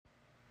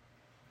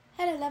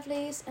Hello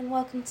lovelies and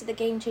welcome to the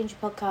Game Changer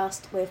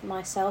podcast with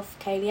myself,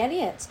 Kaylee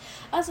Elliott.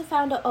 As a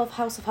founder of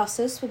House of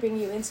Hustlers, we bring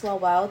you into our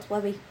world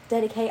where we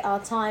dedicate our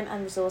time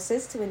and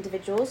resources to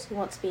individuals who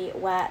want to be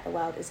where the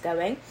world is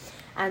going.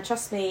 And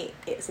trust me,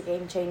 it's a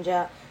game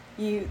changer.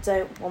 You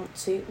don't want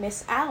to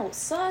miss out.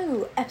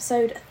 So,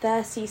 episode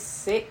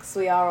 36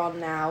 we are on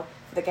now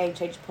for the Game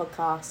Changer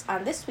podcast.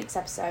 And this week's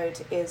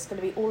episode is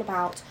going to be all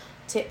about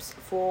tips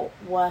for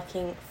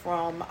working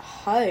from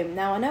home.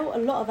 Now, I know a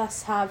lot of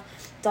us have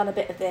done a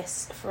bit of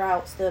this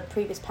throughout the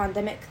previous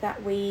pandemic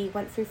that we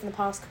went through from the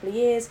past couple of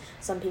years.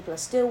 Some people are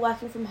still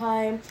working from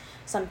home.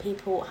 Some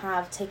people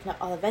have taken up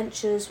other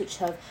ventures which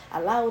have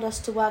allowed us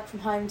to work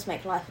from home to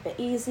make life a bit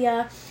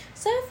easier.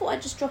 So I thought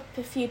I'd just drop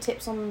a few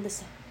tips on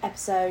this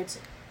episode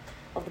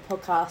of the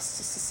podcast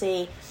just to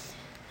see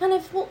kind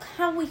of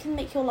how we can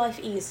make your life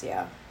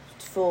easier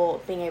for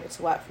being able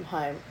to work from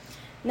home.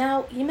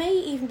 Now, you may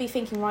even be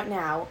thinking right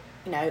now,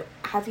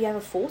 have you ever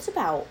thought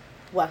about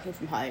working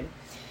from home?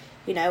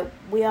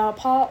 We are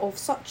part of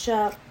such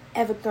a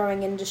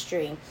ever-growing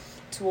industry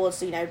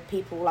towards,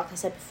 people, like I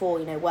said before,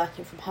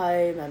 working from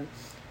home, and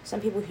some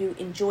people who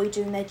enjoy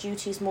doing their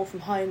duties more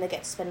from home, they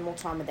get to spend more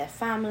time with their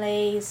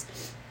families,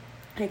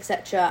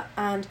 etc.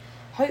 And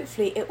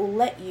hopefully it will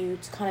let you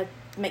to kind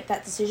of make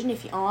that decision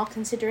if you are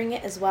considering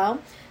it as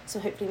well. So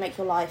hopefully make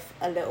your life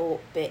a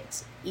little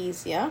bit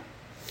easier.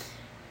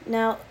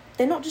 Now,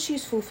 they're not just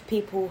useful for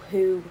people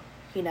who,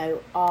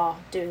 are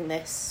doing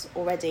this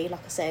already.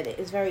 Like I said, it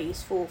is very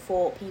useful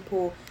for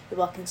people who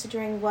are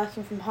considering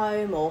working from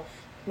home, or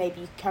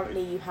maybe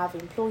currently you have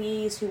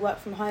employees who work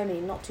from home and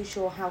you're not too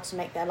sure how to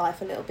make their life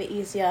a little bit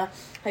easier.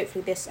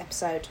 Hopefully this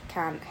episode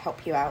can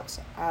help you out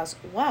as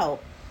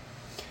well.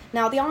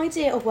 Now, the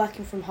idea of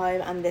working from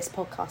home and this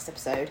podcast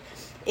episode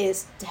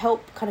is to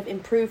help kind of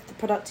improve the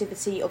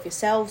productivity of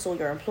yourselves or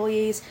your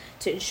employees,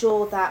 to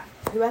ensure that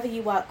whoever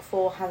you work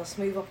for has a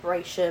smooth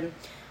operation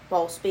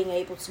whilst being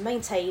able to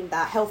maintain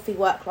that healthy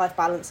work-life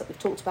balance that we've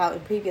talked about in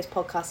previous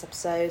podcast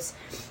episodes.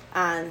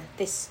 And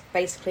this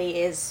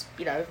basically is,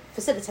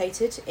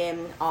 facilitated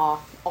in our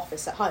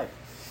office at home.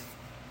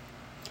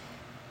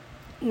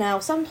 Now,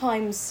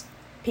 sometimes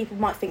people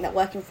might think that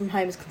working from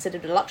home is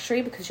considered a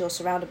luxury because you're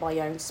surrounded by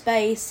your own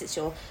space. It's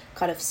your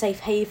kind of safe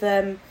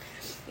haven,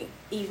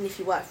 even if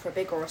you work for a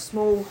big or a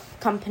small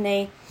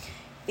company.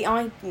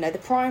 The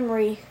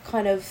primary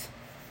kind of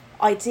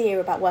idea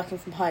about working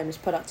from home is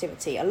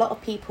productivity. A lot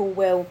of people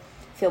will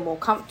feel more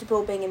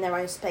comfortable being in their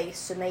own space,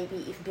 so maybe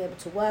even be able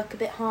to work a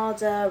bit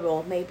harder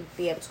or maybe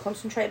be able to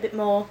concentrate a bit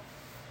more.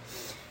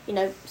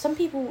 Some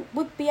people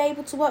would be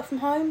able to work from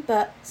home,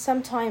 but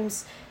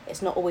sometimes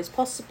it's not always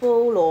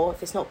possible, or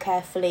if it's not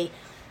carefully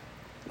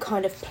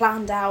kind of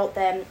planned out,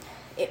 then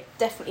it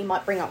definitely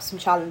might bring up some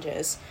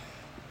challenges.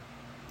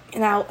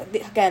 Now,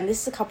 again,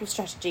 this is a couple of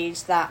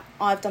strategies that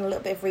I've done a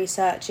little bit of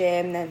research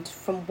in, and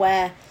from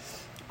where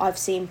I've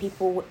seen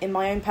people in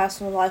my own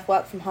personal life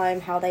work from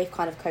home, how they've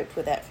kind of coped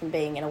with it from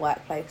being in a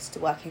workplace to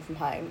working from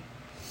home.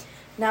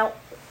 Now,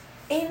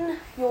 in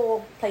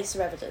your place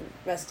of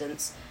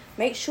residence,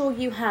 make sure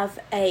you have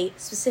a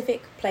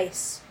specific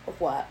place of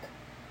work.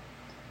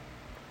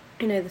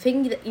 The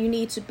thing that you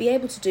need to be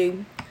able to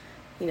do,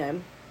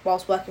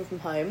 whilst working from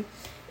home,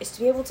 is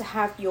to be able to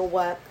have your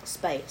work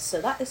space.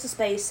 So that is the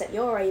space that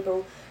you're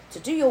able to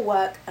do your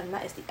work, and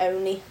that is the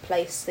only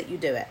place that you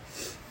do it.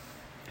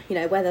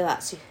 Whether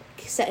that's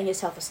setting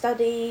yourself a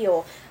study,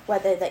 or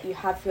whether that you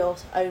have your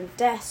own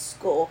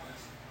desk, or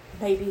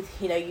maybe,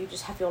 you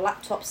just have your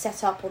laptop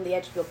set up on the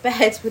edge of your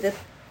bed with a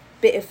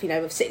bit of,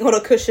 of sitting on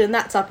a cushion,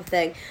 that type of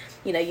thing.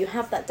 You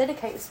have that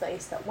dedicated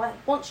space that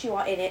once you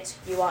are in it,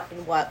 you are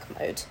in work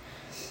mode.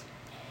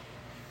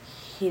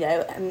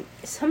 And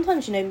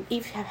sometimes,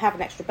 if you have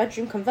an extra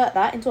bedroom, convert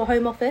that into a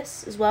home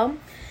office as well.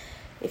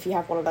 If you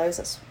have one of those,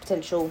 that's a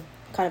potential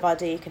kind of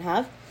idea you can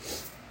have.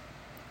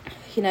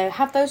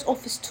 Have those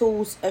office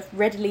tools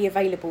readily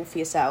available for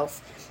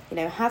yourself.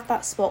 Have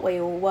that spot where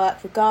you'll work,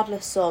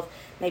 regardless of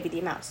maybe the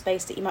amount of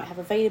space that you might have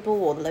available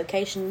or the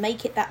location.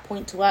 Make it that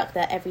point to work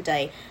there every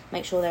day.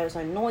 Make sure there is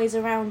no noise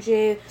around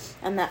you,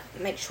 and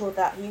make sure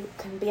that you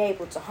can be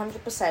able to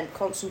 100%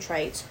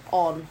 concentrate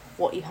on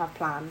what you have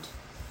planned.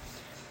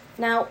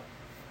 Now,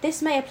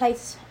 this may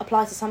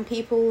apply to some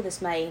people,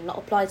 this may not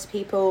apply to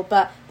people,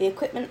 but the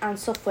equipment and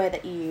software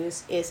that you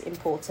use is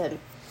important.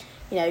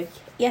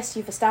 Yes,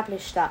 you've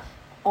established that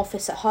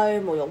office at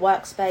home or your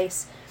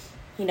workspace.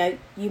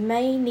 You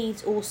may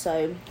need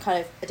also kind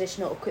of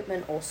additional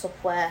equipment or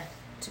software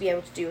to be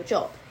able to do your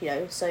job.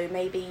 So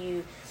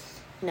maybe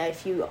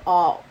if you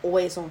are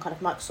always on kind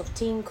of Microsoft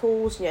Teams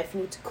calls, if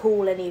you need to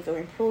call any of your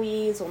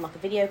employees on like a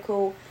video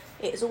call,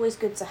 it's always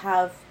good to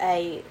have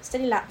a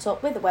steady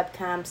laptop with a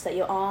webcam so that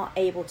you are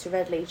able to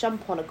readily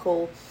jump on a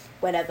call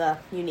whenever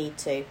you need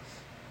to.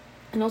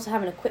 And also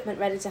having equipment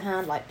ready to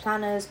hand, like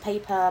planners,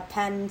 paper,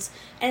 pens,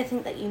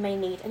 anything that you may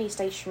need, any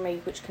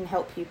stationery which can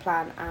help you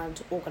plan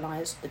and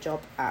organise the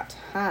job at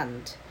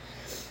hand.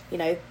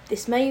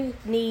 This may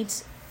need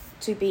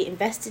to be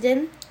invested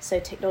in. So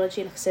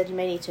technology, like I said, you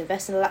may need to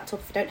invest in a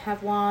laptop if you don't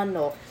have one,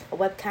 or a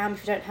webcam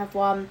if you don't have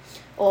one,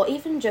 or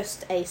even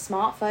just a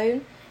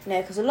smartphone.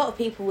 Because a lot of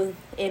people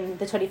in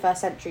the 21st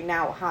century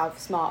now have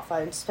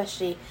smartphones,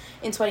 especially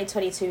in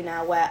 2022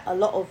 now, where a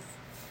lot of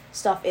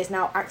stuff is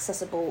now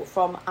accessible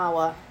from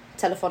our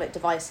telephonic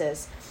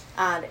devices,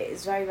 and it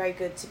is very, very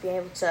good to be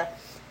able to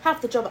have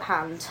the job at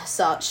hand as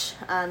such,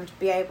 and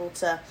be able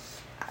to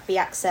be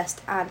accessed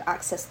and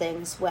access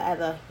things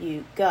wherever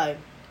you go.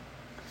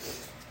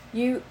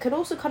 You can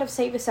also kind of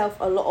save yourself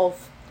a lot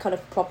of kind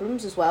of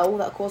problems as well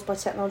that are caused by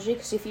technology,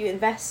 because if you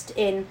invest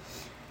in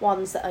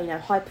ones that are,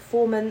 high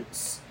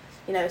performance,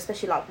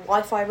 especially like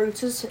Wi-Fi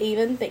routers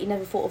even, but you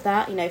never thought of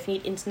that, if you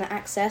need internet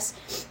access,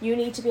 you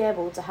need to be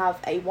able to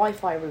have a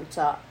Wi-Fi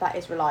router that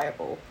is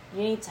reliable.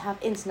 You need to have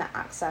internet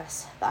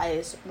access that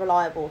is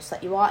reliable, so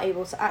that you are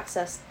able to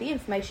access the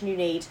information you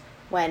need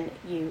when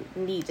you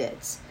need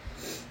it.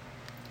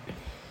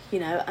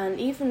 And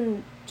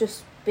even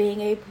just being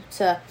able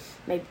to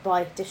maybe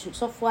buy different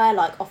software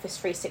like Office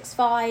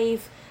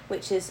 365,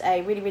 which is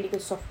a really, really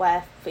good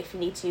software if you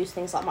need to use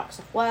things like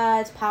Microsoft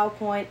Word,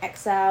 PowerPoint,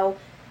 Excel,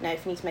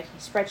 if you need to make any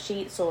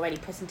spreadsheets or any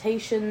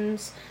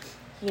presentations.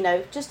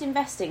 Just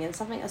investing in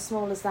something as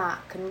small as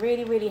that can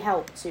really, really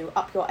help to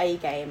up your A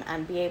game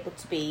and be able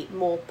to be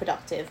more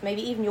productive.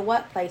 Maybe even your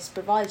workplace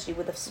provides you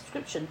with a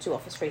subscription to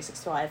Office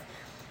 365.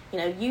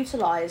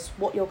 Utilise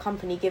what your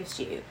company gives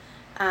you,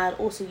 and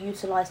also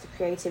utilise the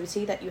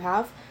creativity that you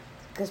have,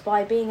 because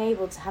by being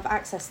able to have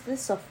access to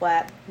this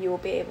software, you will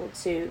be able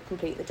to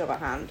complete the job at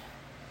hand.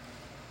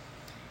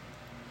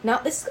 Now,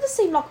 this is going to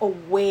seem like a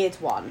weird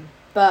one,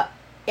 but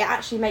it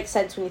actually makes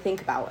sense when you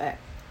think about it.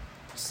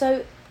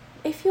 So,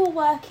 if you're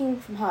working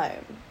from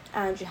home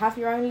and you have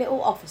your own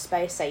little office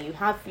space, say you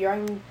have your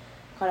own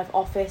kind of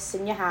office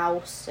in your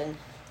house, and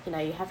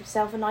you have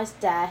yourself a nice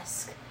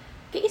desk,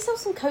 get yourself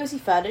some cosy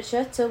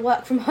furniture to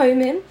work from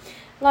home in.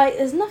 Like,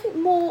 there's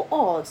nothing more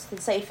odd than,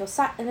 say, if you're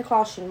sat in a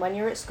classroom when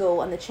you're at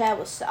school and the chair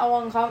was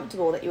so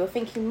uncomfortable that you were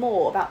thinking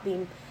more about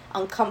the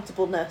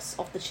uncomfortableness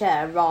of the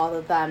chair rather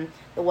than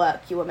the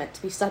work you were meant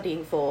to be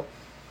studying for.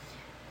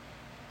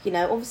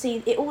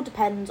 Obviously, it all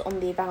depends on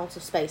the amount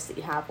of space that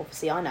you have.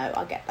 Obviously, I know,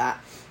 I get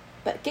that.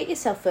 But get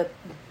yourself a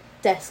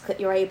desk that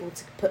you're able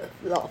to put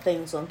a lot of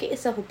things on. Get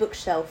yourself a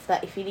bookshelf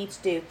that if you need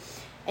to do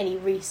any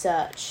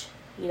research,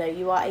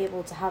 you are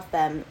able to have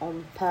them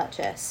on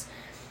purchase.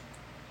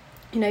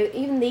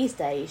 Even these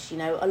days,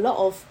 a lot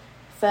of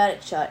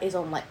furniture is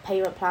on like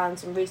payment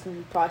plans and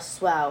reasonably priced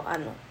as well.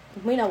 And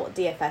we know what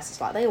DFS is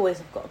like. They always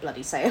have got a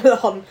bloody sale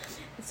on.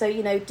 So,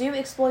 do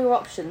explore your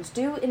options.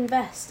 Do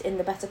invest in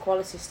the better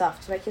quality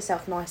stuff to make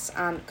yourself nice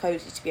and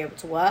cosy to be able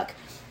to work.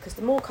 Because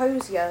the more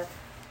cosier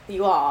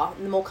you are,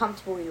 and the more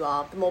comfortable you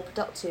are, the more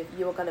productive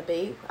you are going to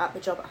be at the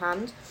job at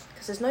hand.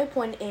 Because there's no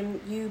point in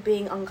you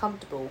being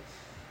uncomfortable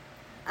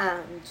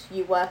and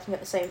you working at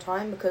the same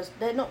time, because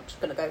they're not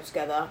going to go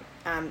together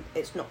and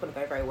it's not going to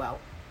go very well.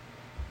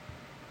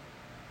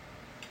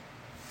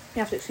 You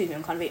have to excuse me,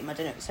 I'm kind of eating my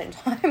dinner at the same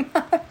time.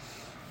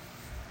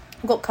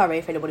 I've got curry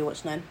if anybody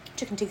wants to know.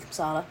 Chicken tikka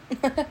masala.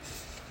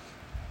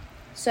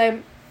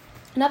 So,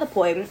 another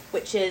point,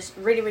 which is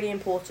really, really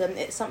important,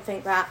 it's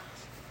something that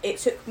it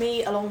took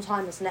me a long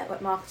time as a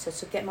network marketer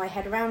to get my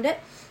head around it.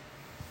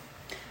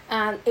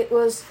 And it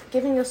was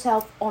giving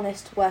yourself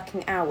honest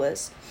working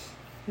hours.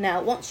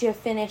 Now, once you've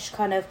finished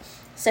kind of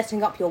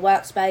setting up your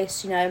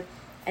workspace,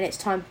 and it's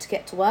time to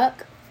get to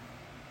work,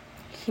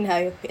 in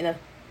a,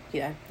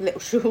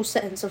 literal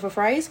sense of a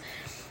phrase,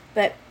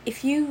 but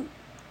if you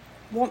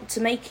want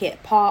to make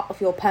it part of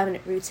your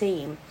permanent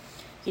routine,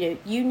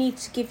 you need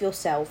to give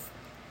yourself,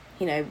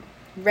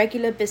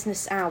 regular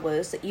business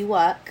hours that you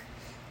work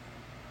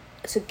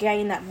to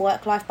gain that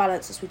work-life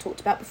balance, as we talked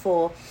about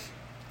before.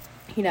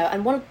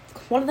 And one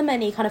of the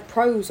many kind of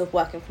pros of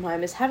working from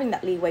home is having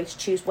that leeway to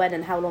choose when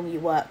and how long you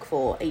work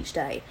for each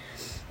day.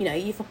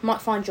 You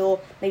might find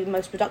you're maybe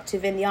most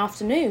productive in the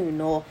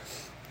afternoon, or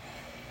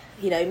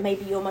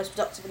maybe you're most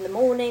productive in the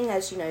morning,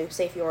 as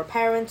say if you're a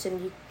parent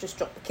and you just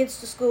drop the kids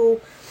to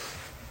school.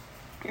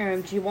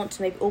 Do you want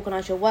to maybe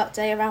organise your work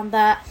day around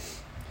that?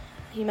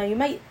 You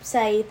may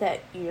say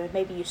that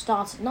maybe you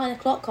start at 9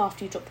 o'clock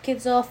after you drop the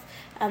kids off,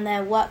 and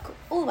then work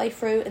all the way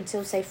through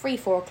until say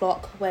 3-4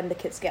 o'clock when the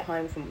kids get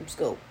home from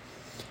school.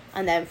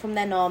 And then from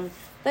then on,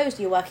 those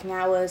are your working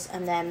hours,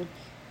 and then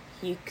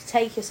you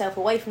take yourself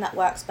away from that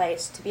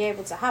workspace to be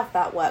able to have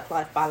that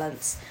work-life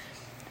balance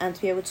and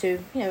to be able to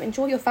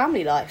enjoy your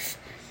family life.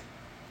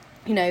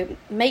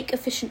 Make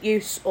efficient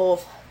use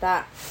of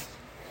that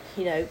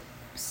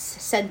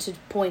centered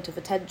point of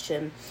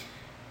attention,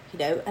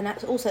 and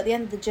that's also at the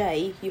end of the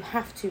day, you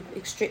have to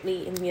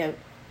strictly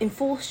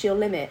enforce your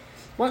limit.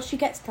 Once you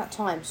get to that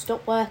time,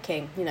 stop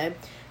working.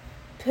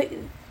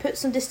 Put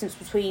some distance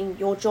between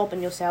your job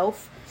and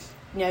yourself.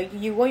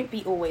 You won't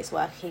be always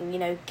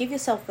working. Give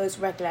yourself those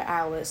regular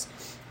hours,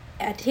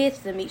 adhere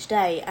to them each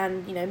day,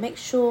 and make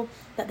sure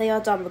that they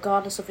are done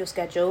regardless of your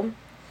schedule.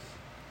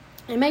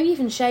 And maybe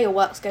even share your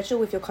work schedule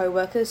with your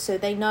co-workers so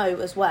they know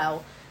as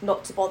well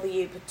not to bother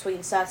you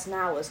between certain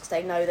hours because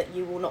they know that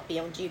you will not be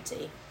on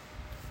duty.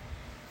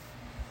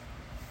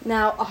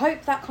 Now, I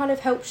hope that kind of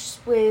helps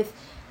with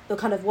the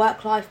kind of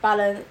work-life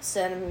balance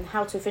and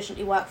how to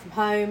efficiently work from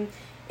home.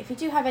 If you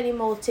do have any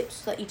more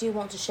tips that you do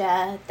want to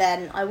share,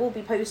 then I will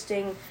be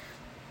posting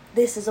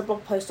this as a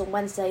blog post on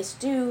Wednesday, so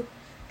do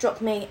drop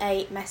me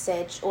a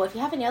message. Or if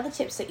you have any other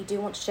tips that you do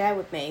want to share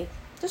with me,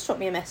 just drop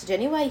me a message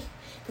anyway.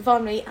 You can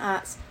find me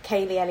at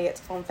Kaylee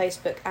Elliott on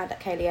Facebook and at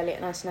Kaylee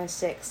Elliott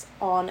 1996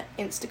 on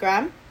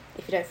Instagram,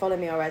 if you don't follow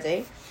me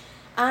already.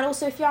 And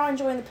also, if you are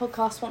enjoying the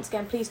podcast, once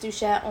again, please do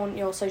share on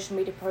your social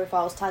media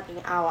profiles,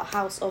 tagging our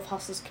House of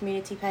Hustlers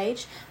community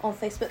page on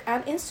Facebook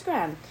and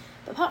Instagram.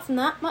 But apart from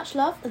that, much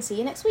love and see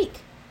you next week.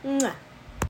 Mwah.